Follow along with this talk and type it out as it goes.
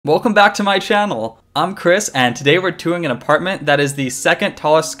Welcome back to my channel. I'm Chris, and today we're touring an apartment that is the second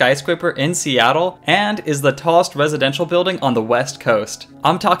tallest skyscraper in Seattle and is the tallest residential building on the West Coast.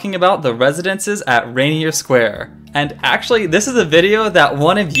 I'm talking about the residences at Rainier Square. And actually, this is a video that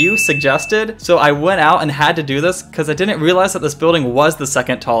one of you suggested, so I went out and had to do this because I didn't realize that this building was the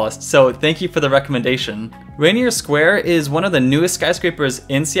second tallest, so thank you for the recommendation. Rainier Square is one of the newest skyscrapers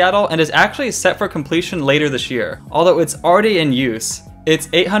in Seattle and is actually set for completion later this year, although it's already in use. It's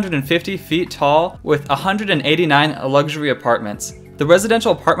 850 feet tall with 189 luxury apartments. The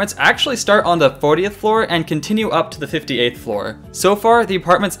residential apartments actually start on the 40th floor and continue up to the 58th floor. So far, the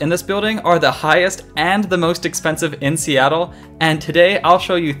apartments in this building are the highest and the most expensive in Seattle, and today I'll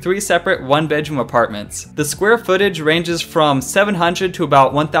show you 3 separate one-bedroom apartments. The square footage ranges from 700 to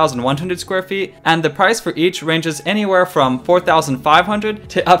about 1,100 square feet, and the price for each ranges anywhere from 4,500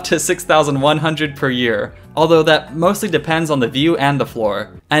 to up to 6,100 per year, although that mostly depends on the view and the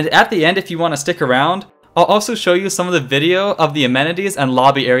floor. And at the end, if you want to stick around, I'll also show you some of the video of the amenities and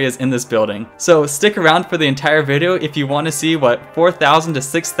lobby areas in this building. So stick around for the entire video if you want to see what 4,000 to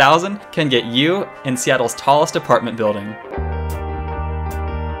 6,000 can get you in Seattle's tallest apartment building.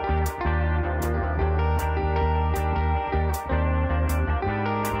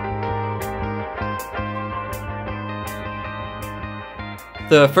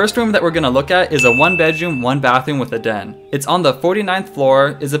 The first room that we're going to look at is a 1-bedroom, 1-bathroom with a den. It's on the 49th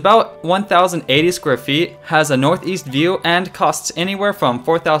floor, is about 1,080 square feet, has a northeast view, and costs anywhere from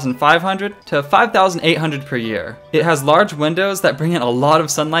 4,500 to 5,800 per year. It has large windows that bring in a lot of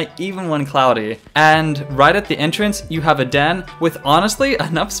sunlight even when cloudy. And right at the entrance, you have a den with honestly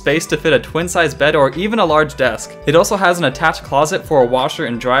enough space to fit a twin-size bed or even a large desk. It also has an attached closet for a washer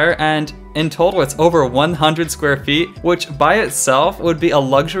and dryer, and in total, it's over 100 square feet, which by itself would be a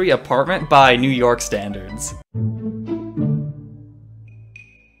luxury apartment by New York standards.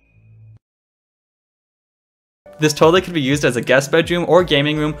 This totally could be used as a guest bedroom or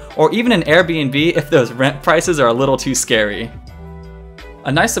gaming room, or even an Airbnb if those rent prices are a little too scary.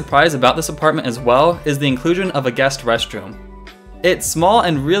 A nice surprise about this apartment as well is the inclusion of a guest restroom. It's small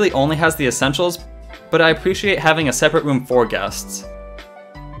and really only has the essentials, but I appreciate having a separate room for guests.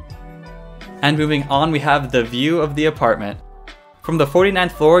 And moving on, we have the view of the apartment. From the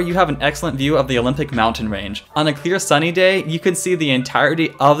 49th floor, you have an excellent view of the Olympic mountain range. On a clear sunny day, you can see the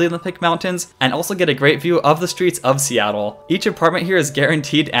entirety of the Olympic mountains and also get a great view of the streets of Seattle. Each apartment here is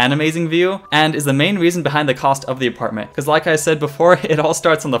guaranteed an amazing view and is the main reason behind the cost of the apartment. Because like I said before, it all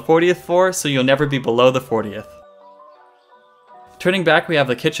starts on the 40th floor, so you'll never be below the 40th. Turning back, we have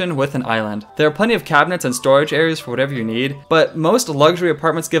the kitchen with an island. There are plenty of cabinets and storage areas for whatever you need, but most luxury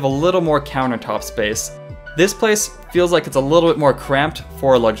apartments give a little more countertop space. This place feels like it's a little bit more cramped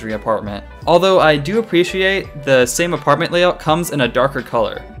for a luxury apartment. Although I do appreciate the same apartment layout comes in a darker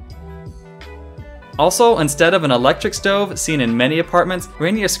color. Also, instead of an electric stove seen in many apartments,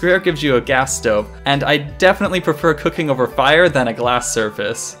 Rainier Square gives you a gas stove, and I definitely prefer cooking over fire than a glass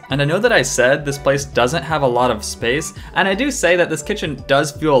surface. And I know that I said this place doesn't have a lot of space, and I do say that this kitchen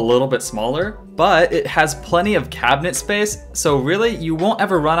does feel a little bit smaller, but it has plenty of cabinet space, so really you won't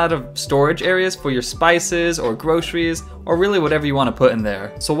ever run out of storage areas for your spices or groceries or really whatever you want to put in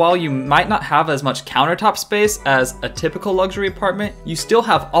there. So while you might not have as much countertop space as a typical luxury apartment, you still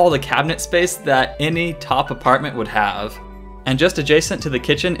have all the cabinet space that any top apartment would have. And just adjacent to the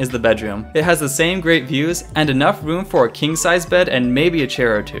kitchen is the bedroom. It has the same great views and enough room for a king-size bed and maybe a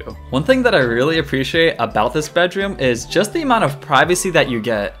chair or two. One thing that I really appreciate about this bedroom is just the amount of privacy that you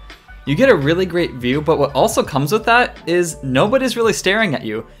get. You get a really great view, but what also comes with that is nobody's really staring at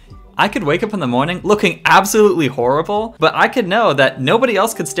you. I could wake up in the morning looking absolutely horrible, but I could know that nobody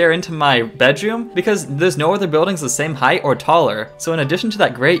else could stare into my bedroom because there's no other buildings the same height or taller. So in addition to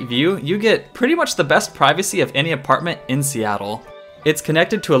that great view, you get pretty much the best privacy of any apartment in Seattle. It's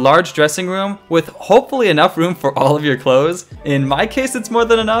connected to a large dressing room with hopefully enough room for all of your clothes. In my case, it's more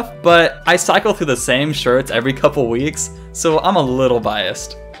than enough, but I cycle through the same shirts every couple weeks, so I'm a little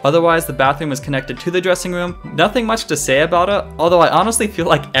biased. Otherwise, the bathroom is connected to the dressing room. Nothing much to say about it, although I honestly feel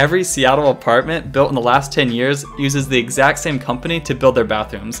like every Seattle apartment built in the last 10 years uses the exact same company to build their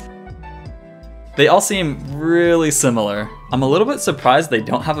bathrooms. They all seem really similar. I'm a little bit surprised they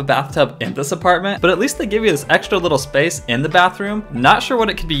don't have a bathtub in this apartment, but at least they give you this extra little space in the bathroom. Not sure what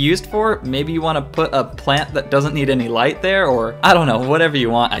it could be used for. Maybe you want to put a plant that doesn't need any light there, or I don't know, whatever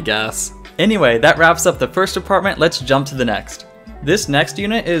you want, I guess. Anyway, that wraps up the first apartment. Let's jump to the next. This next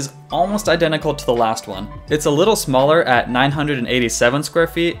unit is almost identical to the last one. It's a little smaller at 987 square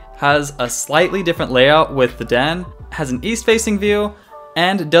feet, has a slightly different layout with the den, has an east-facing view,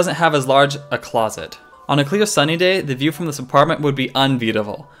 and doesn't have as large a closet. On a clear sunny day, the view from this apartment would be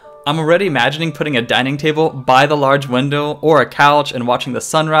unbeatable. I'm already imagining putting a dining table by the large window or a couch and watching the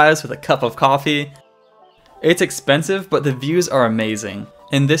sunrise with a cup of coffee. It's expensive, but the views are amazing.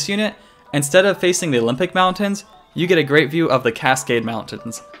 In this unit, instead of facing the Olympic Mountains, you get a great view of the Cascade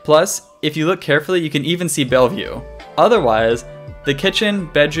Mountains. Plus, if you look carefully, you can even see Bellevue. Otherwise, the kitchen,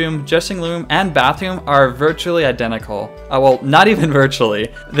 bedroom, dressing room, and bathroom are virtually identical. Well, not even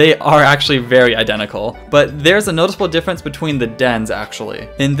virtually. They are actually very identical. But there's a noticeable difference between the dens, actually.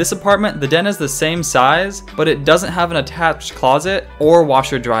 In this apartment, the den is the same size, but it doesn't have an attached closet or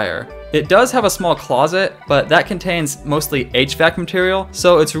washer-dryer. It does have a small closet, but that contains mostly HVAC material,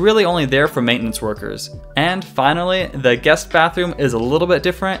 so it's really only there for maintenance workers. And finally, the guest bathroom is a little bit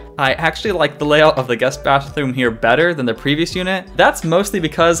different. I actually like the layout of the guest bathroom here better than the previous unit. That's mostly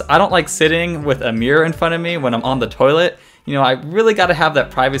because I don't like sitting with a mirror in front of me when I'm on the toilet. You know, I really gotta have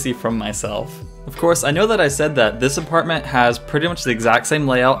that privacy from myself. Of course, I know that I said that this apartment has pretty much the exact same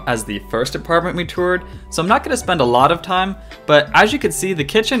layout as the first apartment we toured, so I'm not gonna spend a lot of time, but as you can see, the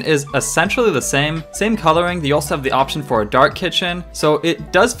kitchen is essentially the same coloring. You also have the option for a dark kitchen, so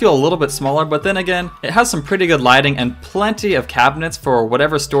it does feel a little bit smaller, but then again, it has some pretty good lighting and plenty of cabinets for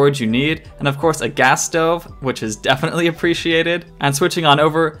whatever storage you need, and of course a gas stove, which is definitely appreciated. And switching on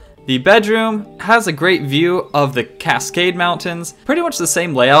over, the bedroom has a great view of the Cascade Mountains, pretty much the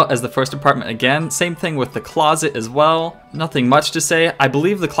same layout as the first apartment again, same thing with the closet as well. Nothing much to say. I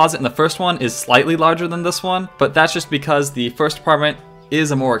believe the closet in the first one is slightly larger than this one, but that's just because the first apartment is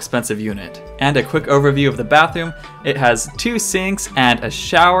a more expensive unit. And a quick overview of the bathroom. It has 2 sinks and a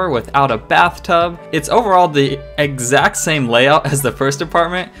shower without a bathtub. It's overall the exact same layout as the first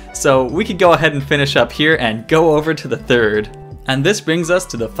apartment, so we could go ahead and finish up here and go over to the third. And this brings us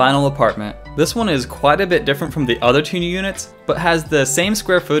to the final apartment. This one is quite a bit different from the other 2 new units, but has the same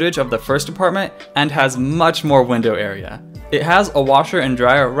square footage of the first apartment and has much more window area. It has a washer and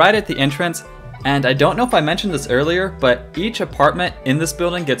dryer right at the entrance, and I don't know if I mentioned this earlier, but each apartment in this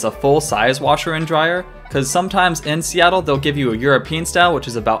building gets a full-size washer and dryer, because sometimes in Seattle they'll give you a European style, which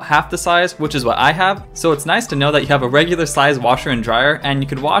is about half the size, which is what I have, so it's nice to know that you have a regular size washer and dryer and you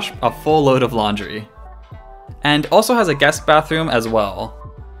could wash a full load of laundry. And also has a guest bathroom as well.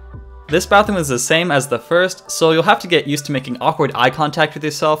 This bathroom is the same as the first, so you'll have to get used to making awkward eye contact with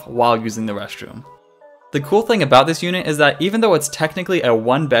yourself while using the restroom. The cool thing about this unit is that even though it's technically a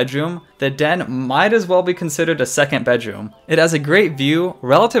 1-bedroom, the den might as well be considered a 2nd bedroom. It has a great view,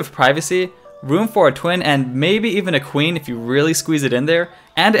 relative privacy, room for a twin, and maybe even a queen if you really squeeze it in there,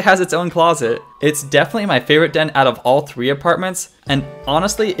 and it has its own closet. It's definitely my favorite den out of all 3 apartments, and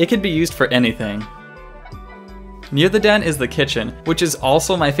honestly, it could be used for anything. Near the den is the kitchen, which is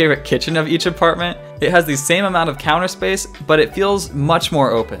also my favorite kitchen of each apartment. It has the same amount of counter space, but it feels much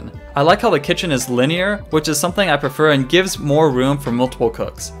more open. I like how the kitchen is linear, which is something I prefer and gives more room for multiple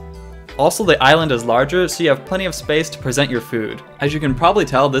cooks. Also, the island is larger, so you have plenty of space to present your food. As you can probably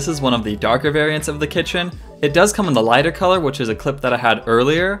tell, this is one of the darker variants of the kitchen. It does come in the lighter color, which is a clip that I had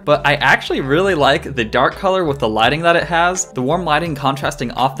earlier, but I actually really like the dark color with the lighting that it has. The warm lighting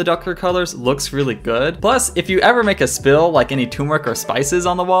contrasting off the darker colors looks really good. Plus, if you ever make a spill, like any turmeric or spices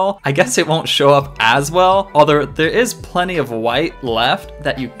on the wall, I guess it won't show up as well, although there is plenty of white left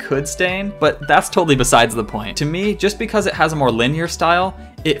that you could stain, but that's totally besides the point. To me, just because it has a more linear style,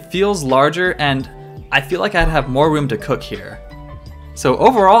 it feels larger and I feel like I'd have more room to cook here. So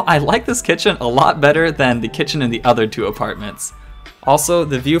overall, I like this kitchen a lot better than the kitchen in the other 2 apartments. Also,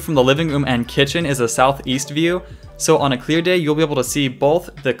 the view from the living room and kitchen is a southeast view, so on a clear day you'll be able to see both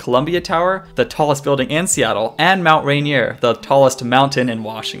the Columbia Tower, the tallest building in Seattle, and Mount Rainier, the tallest mountain in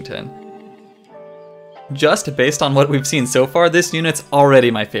Washington. Just based on what we've seen so far, this unit's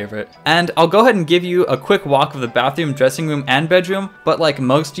already my favorite. And I'll go ahead and give you a quick walk of the bathroom, dressing room, and bedroom, but like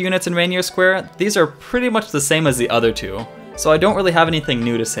most units in Rainier Square, these are pretty much the same as the other 2. So I don't really have anything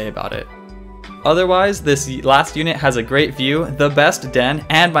new to say about it. Otherwise, this last unit has a great view, the best den,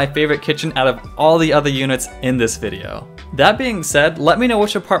 and my favorite kitchen out of all the other units in this video. That being said, let me know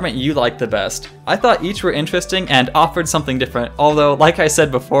which apartment you like the best. I thought each were interesting and offered something different, although like I said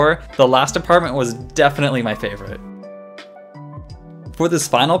before, the last apartment was definitely my favorite. For this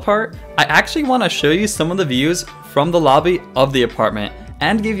final part, I actually want to show you some of the views from the lobby of the apartment,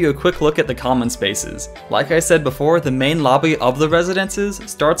 and give you a quick look at the common spaces. Like I said before, the main lobby of the residences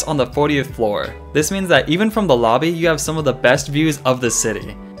starts on the 40th floor. This means that even from the lobby, you have some of the best views of the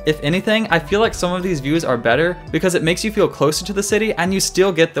city. If anything, I feel like some of these views are better because it makes you feel closer to the city and you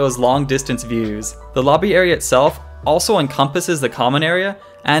still get those long distance views. The lobby area itself also encompasses the common area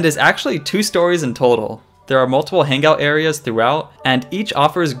and is actually 2 stories in total. There are multiple hangout areas throughout, and each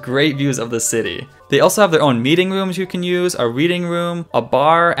offers great views of the city. They also have their own meeting rooms you can use, a reading room, a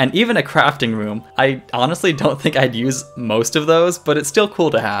bar, and even a crafting room. I honestly don't think I'd use most of those, but it's still cool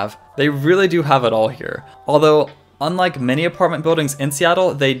to have. They really do have it all here. Although, unlike many apartment buildings in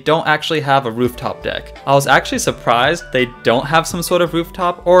Seattle, they don't actually have a rooftop deck. I was actually surprised they don't have some sort of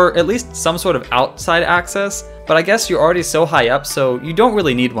rooftop, or at least some sort of outside access, but I guess you're already so high up, so you don't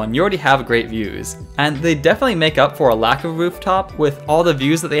really need one. You already have great views. And they definitely make up for a lack of rooftop with all the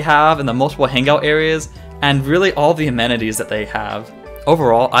views that they have and the multiple hangout areas, and really all the amenities that they have.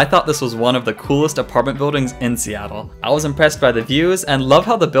 Overall, I thought this was one of the coolest apartment buildings in Seattle. I was impressed by the views and love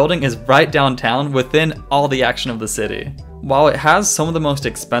how the building is right downtown within all the action of the city. While it has some of the most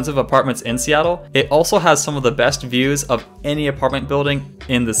expensive apartments in Seattle, it also has some of the best views of any apartment building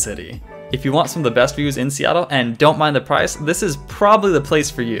in the city. If you want some of the best views in Seattle and don't mind the price, this is probably the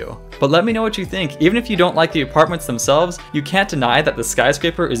place for you. But let me know what you think. Even if you don't like the apartments themselves, you can't deny that the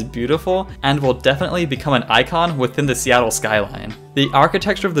skyscraper is beautiful and will definitely become an icon within the Seattle skyline. The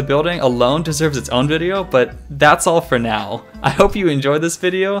architecture of the building alone deserves its own video, but that's all for now. I hope you enjoyed this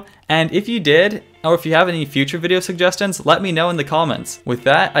video, and if you did, or if you have any future video suggestions, let me know in the comments. With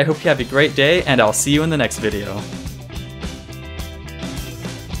that, I hope you have a great day, and I'll see you in the next video.